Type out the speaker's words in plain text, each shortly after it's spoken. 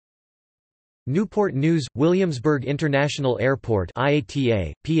Newport News, Williamsburg International Airport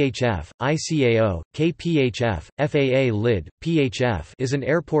IATA, PHF, ICAO, KPHF, FAA LID, PHF is an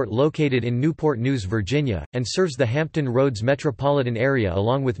airport located in Newport News, Virginia, and serves the Hampton Roads metropolitan area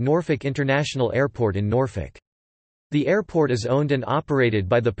along with Norfolk International Airport in Norfolk. The airport is owned and operated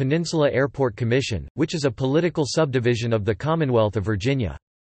by the Peninsula Airport Commission, which is a political subdivision of the Commonwealth of Virginia.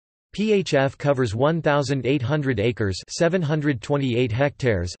 PHF covers 1,800 acres (728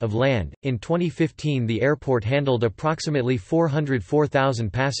 hectares) of land. In 2015, the airport handled approximately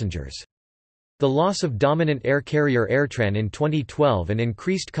 404,000 passengers. The loss of dominant air carrier Airtran in 2012 and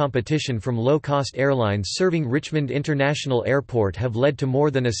increased competition from low-cost airlines serving Richmond International Airport have led to more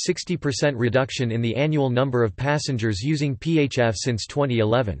than a 60% reduction in the annual number of passengers using PHF since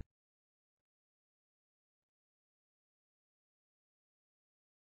 2011.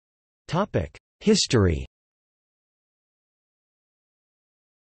 History.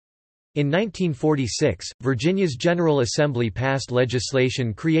 In 1946, Virginia's General Assembly passed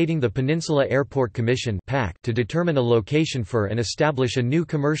legislation creating the Peninsula Airport Commission to determine a location for and establish a new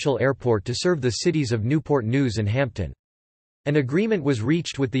commercial airport to serve the cities of Newport News and Hampton. An agreement was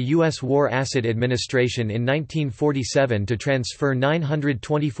reached with the U.S. War Asset Administration in 1947 to transfer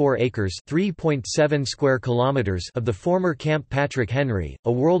 924 acres (3.7 square kilometers) of the former Camp Patrick Henry,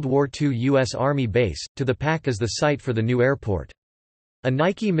 a World War II U.S. Army base, to the PAC as the site for the new airport. A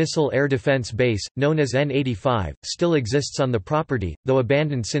Nike missile air defense base, known as N-85, still exists on the property, though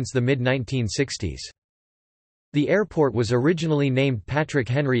abandoned since the mid-1960s. The airport was originally named Patrick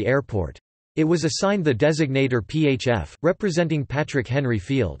Henry Airport. It was assigned the designator PHF, representing Patrick Henry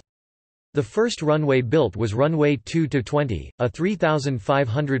Field. The first runway built was runway 2-20, a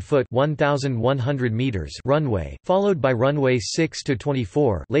 3,500-foot (1,100 meters) runway, followed by runway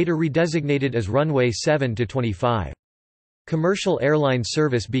 6-24, later redesignated as runway 7-25. Commercial airline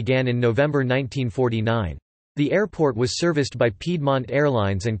service began in November 1949. The airport was serviced by Piedmont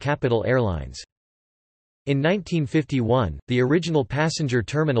Airlines and Capital Airlines. In 1951, the original passenger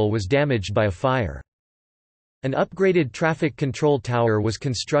terminal was damaged by a fire. An upgraded traffic control tower was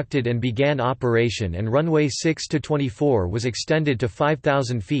constructed and began operation, and runway 6-24 was extended to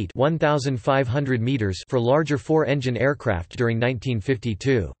 5,000 feet (1,500 meters) for larger four-engine aircraft during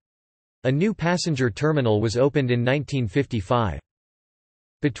 1952. A new passenger terminal was opened in 1955.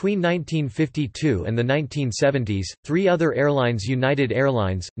 Between 1952 and the 1970s, three other airlines, United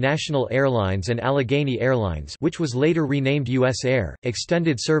Airlines, National Airlines and Allegheny Airlines, which was later renamed US Air,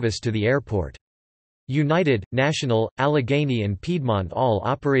 extended service to the airport. United, National, Allegheny and Piedmont all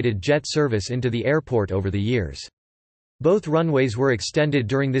operated jet service into the airport over the years. Both runways were extended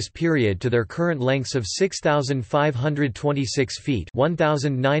during this period to their current lengths of 6,526 feet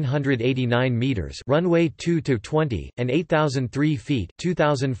 (1,989 meters) runway 2-20, and 8,003 feet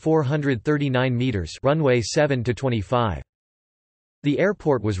 (2,439 meters) runway 7-25. The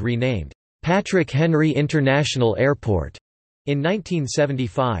airport was renamed Patrick Henry International Airport in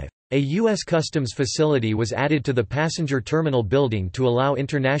 1975. A U.S. Customs facility was added to the passenger terminal building to allow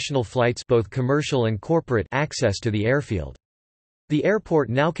international flights, both commercial and corporate, access to the airfield. The airport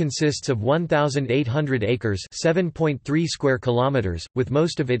now consists of 1,800 acres (7.3 square kilometers), with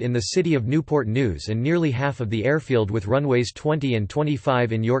most of it in the city of Newport News and nearly half of the airfield with runways 20 and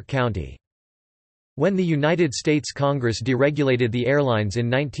 25 in York County. When the United States Congress deregulated the airlines in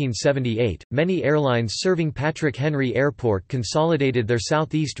 1978, many airlines serving Patrick Henry Airport consolidated their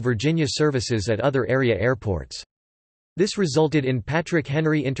Southeast Virginia services at other area airports. This resulted in Patrick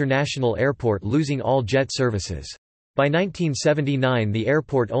Henry International Airport losing all jet services. By 1979, the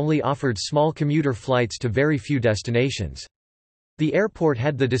airport only offered small commuter flights to very few destinations. The airport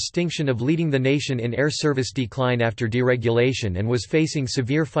had the distinction of leading the nation in air service decline after deregulation and was facing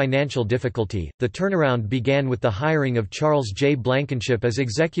severe financial difficulty. The turnaround began with the hiring of Charles J. Blankenship as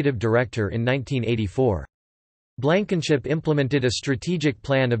executive director in 1984. Blankenship implemented a strategic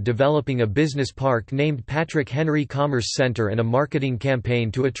plan of developing a business park named Patrick Henry Commerce Center and a marketing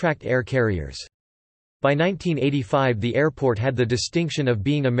campaign to attract air carriers. By 1985, the airport had the distinction of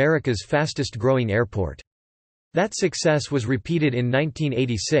being America's fastest-growing airport. That success was repeated in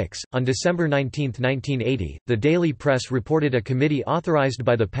 1986. On December 19, 1980, the Daily Press reported a committee authorized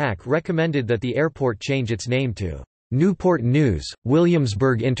by the PAC recommended that the airport change its name to Newport News,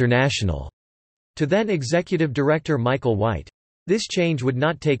 Williamsburg International, to then Executive Director Michael White. This change would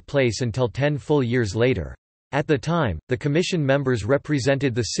not take place until 10 full years later. At the time, the commission members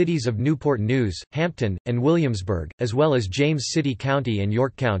represented the cities of Newport News, Hampton, and Williamsburg, as well as James City County and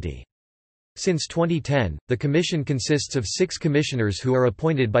York County. Since 2010, the Commission consists of 6 commissioners who are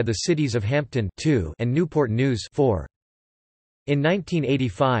appointed by the cities of Hampton 2 and Newport News 4. In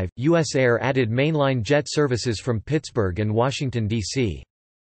 1985, U.S. Air added mainline jet services from Pittsburgh and Washington, D.C.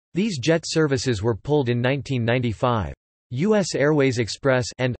 These jet services were pulled in 1995. U.S. Airways Express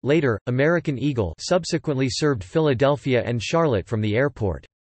and, later, American Eagle subsequently served Philadelphia and Charlotte from the airport.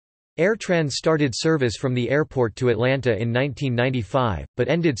 AirTran started service from the airport to Atlanta in 1995, but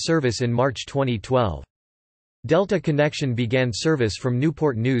ended service in March 2012. Delta Connection began service from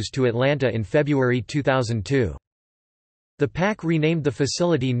Newport News to Atlanta in February 2002. The PAC renamed the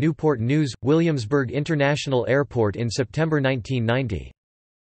facility Newport News, Williamsburg International Airport in September 1990.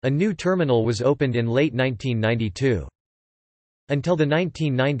 A new terminal was opened in late 1992. Until the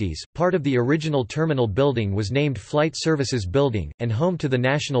 1990s, part of the original terminal building was named Flight Services Building, and home to the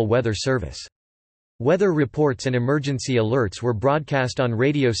National Weather Service. Weather reports and emergency alerts were broadcast on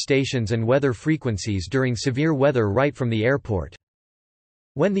radio stations and weather frequencies during severe weather right from the airport.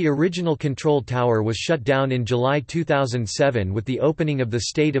 When the original control tower was shut down in July 2007 with the opening of the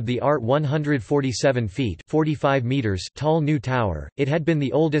state-of-the-art 147 feet (45 meters) tall new tower, it had been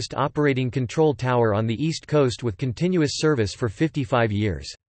the oldest operating control tower on the East Coast with continuous service for 55 years.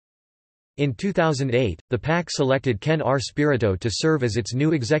 In 2008, the PAC selected Ken R. Spirito to serve as its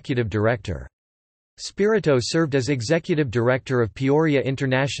new executive director. Spirito served as executive director of Peoria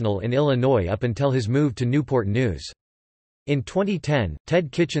International in Illinois up until his move to Newport News. In 2010,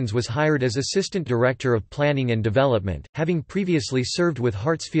 Ted Kitchens was hired as Assistant Director of Planning and Development, having previously served with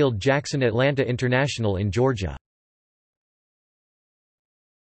Hartsfield-Jackson Atlanta International in Georgia.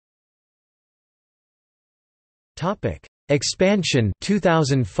 Expansion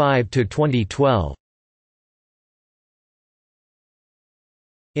 2005 to 2012.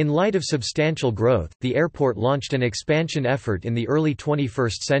 In light of substantial growth, the airport launched an expansion effort in the early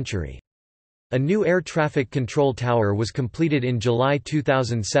 21st century. A new air traffic control tower was completed in July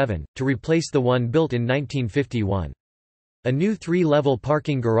 2007, to replace the one built in 1951. A new 3-level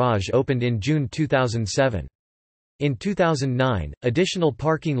parking garage opened in June 2007. In 2009, additional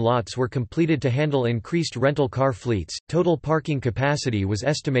parking lots were completed to handle increased rental car fleets. Total parking capacity was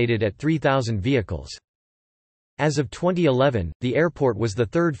estimated at 3,000 vehicles. As of 2011, the airport was the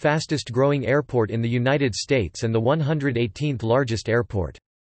third fastest growing airport in the United States and the 118th largest airport.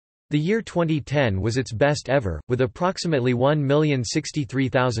 The year 2010 was its best ever, with approximately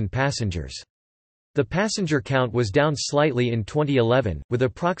 1,063,000 passengers. The passenger count was down slightly in 2011, with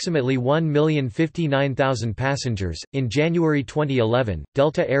approximately 1,059,000 passengers. In January 2011,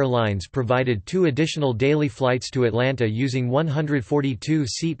 Delta Air Lines provided 2 additional daily flights to Atlanta using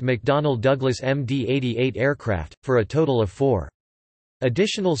 142-seat McDonnell Douglas MD-88 aircraft, for a total of 4.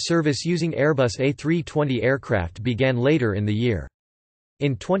 Additional service using Airbus A320 aircraft began later in the year.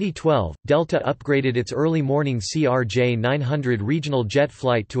 In 2012, Delta upgraded its early morning CRJ-900 regional jet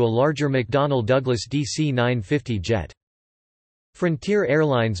flight to a larger McDonnell Douglas DC-950 jet. Frontier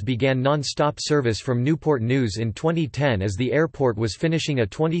Airlines began non-stop service from Newport News in 2010 as the airport was finishing a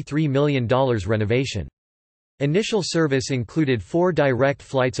 $23 million renovation. Initial service included 4 direct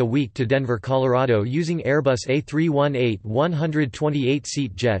flights a week to Denver, Colorado using Airbus A318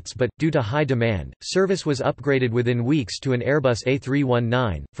 128-seat jets, but, due to high demand, service was upgraded within weeks to an Airbus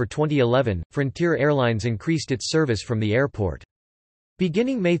A319. For 2011, Frontier Airlines increased its service from the airport.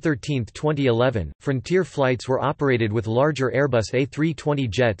 Beginning May 13, 2011, Frontier flights were operated with larger Airbus A320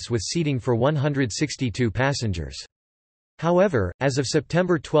 jets with seating for 162 passengers. However, as of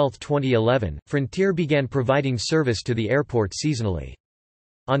September 12, 2011, Frontier began providing service to the airport seasonally.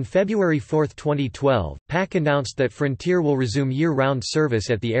 On February 4, 2012, PAC announced that Frontier will resume year-round service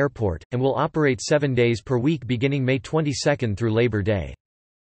at the airport, and will operate 7 days per week beginning May 22 through Labor Day.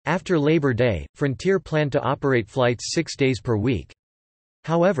 After Labor Day, Frontier planned to operate flights 6 days per week.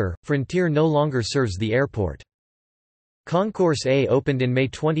 However, Frontier no longer serves the airport. Concourse A opened in May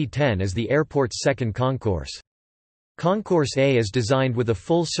 2010 as the airport's second concourse. Concourse A is designed with a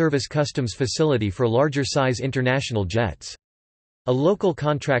full-service customs facility for larger-size international jets. A local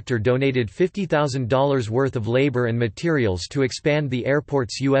contractor donated $50,000 worth of labor and materials to expand the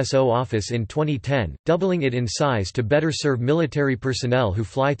airport's USO office in 2010, doubling it in size to better serve military personnel who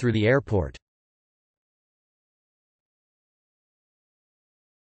fly through the airport.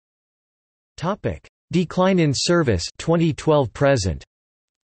 Decline in service 2012-present.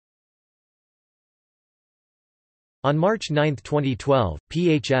 On March 9, 2012,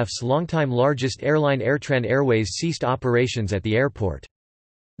 PHF's longtime largest airline AirTran Airways ceased operations at the airport.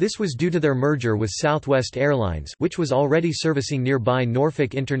 This was due to their merger with Southwest Airlines, which was already servicing nearby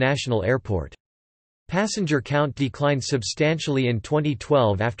Norfolk International Airport. Passenger count declined substantially in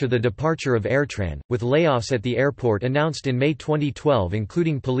 2012 after the departure of AirTran, with layoffs at the airport announced in May 2012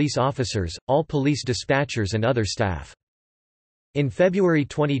 including police officers, all police dispatchers and other staff. In February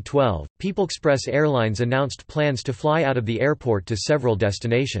 2012, PeopleExpress Airlines announced plans to fly out of the airport to several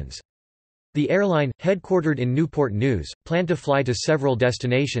destinations. The airline, headquartered in Newport News, planned to fly to several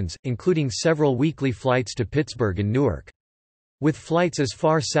destinations, including several weekly flights to Pittsburgh and Newark. With flights as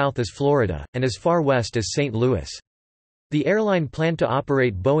far south as Florida, and as far west as St. Louis. The airline planned to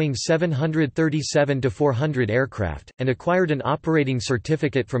operate Boeing 737-400 aircraft, and acquired an operating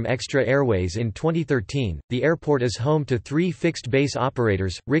certificate from Extra Airways in 2013. The airport is home to 3 fixed base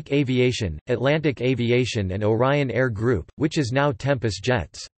operators: RIC Aviation, Atlantic Aviation, and Orion Air Group, which is now Tempest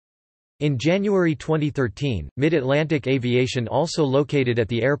Jets. In January 2013, Mid-Atlantic Aviation also located at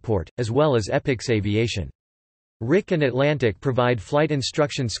the airport, as well as Epix Aviation. RIC and Atlantic provide flight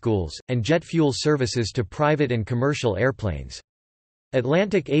instruction schools, and jet fuel services to private and commercial airplanes.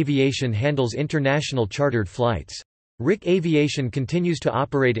 Atlantic Aviation handles international chartered flights. RIC Aviation continues to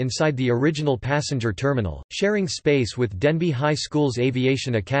operate inside the original passenger terminal, sharing space with Denby High School's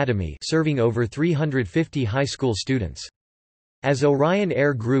Aviation Academy, serving over 350 high school students. As Orion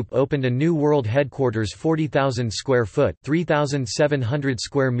Air Group opened a new world headquarters 40,000 square foot (3,700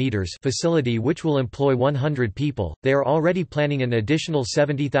 square meters) facility which will employ 100 people, they are already planning an additional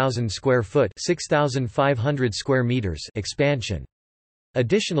 70,000 square foot (6,500 square meters) expansion.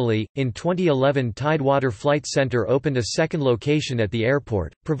 Additionally, in 2011 Tidewater Flight Center opened a second location at the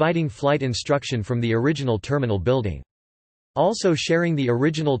airport, providing flight instruction from the original terminal building. Also sharing the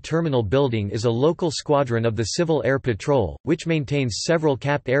original terminal building is a local squadron of the Civil Air Patrol, which maintains several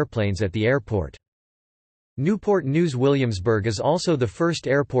capped airplanes at the airport. Newport News Williamsburg is also the first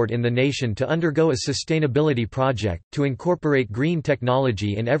airport in the nation to undergo a sustainability project, to incorporate green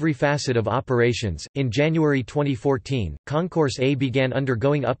technology in every facet of operations. In January 2014, Concourse A began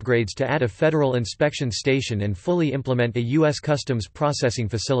undergoing upgrades to add a federal inspection station and fully implement a U.S. Customs processing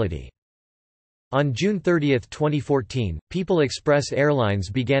facility. On June 30, 2014, PeopleExpress Airlines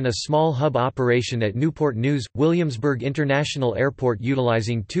began a small hub operation at Newport News, Williamsburg International Airport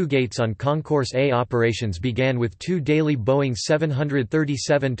utilizing 2 gates on Concourse A. Operations began with 2 daily Boeing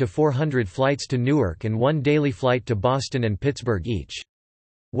 737-400 flights to Newark and 1 daily flight to Boston and Pittsburgh each.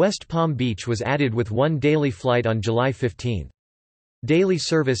 West Palm Beach was added with 1 daily flight on July 15. Daily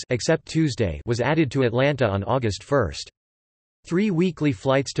service except Tuesday was added to Atlanta on August 1. 3 weekly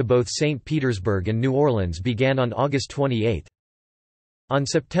flights to both St. Petersburg and New Orleans began on August 28. On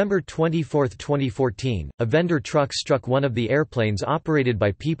September 24, 2014, a vendor truck struck one of the airplanes operated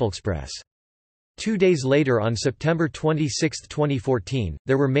by PeopleExpress. 2 days later on September 26, 2014,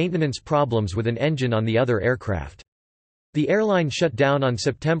 there were maintenance problems with an engine on the other aircraft. The airline shut down on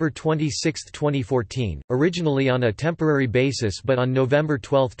September 26, 2014, originally on a temporary basis, but on November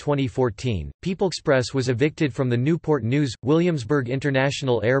 12, 2014, PeopleExpress was evicted from the Newport News, Williamsburg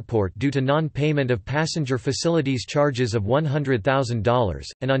International Airport due to non-payment of passenger facilities charges of $100,000,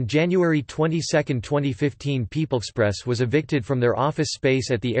 and on January 22, 2015 PeopleExpress was evicted from their office space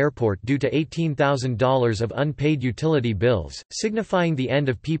at the airport due to $18,000 of unpaid utility bills, signifying the end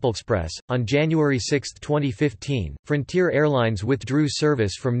of PeopleExpress. On January 6, 2015, Frontier Airlines withdrew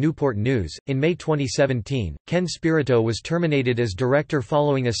service from Newport News. In May 2017, Ken Spirito was terminated as director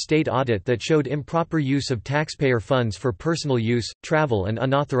following a state audit that showed improper use of taxpayer funds for personal use, travel, and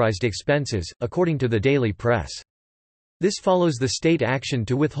unauthorized expenses, according to the Daily Press. This follows the state action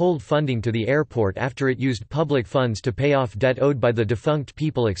to withhold funding to the airport after it used public funds to pay off debt owed by the defunct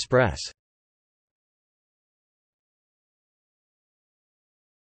PeopleExpress.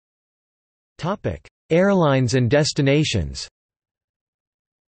 Airlines and destinations.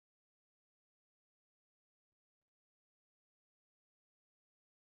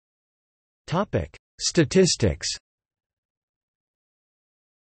 Statistics.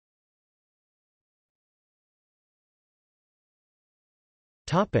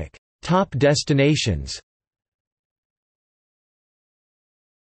 Top destinations.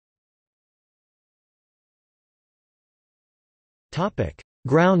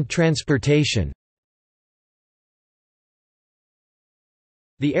 Ground transportation.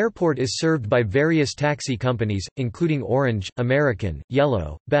 The airport is served by various taxi companies, including Orange, American,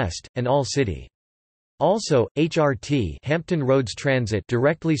 Yellow, Best, and All City. Also, HRT Hampton Roads Transit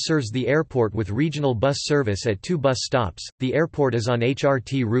directly serves the airport with regional bus service at 2 bus stops. The airport is on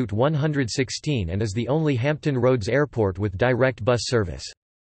HRT Route 116 and is the only Hampton Roads airport with direct bus service.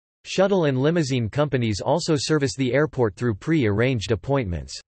 Shuttle and limousine companies also service the airport through pre-arranged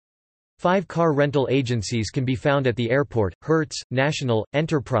appointments. 5 car rental agencies can be found at the airport: Hertz, National,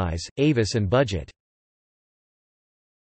 Enterprise, Avis and Budget.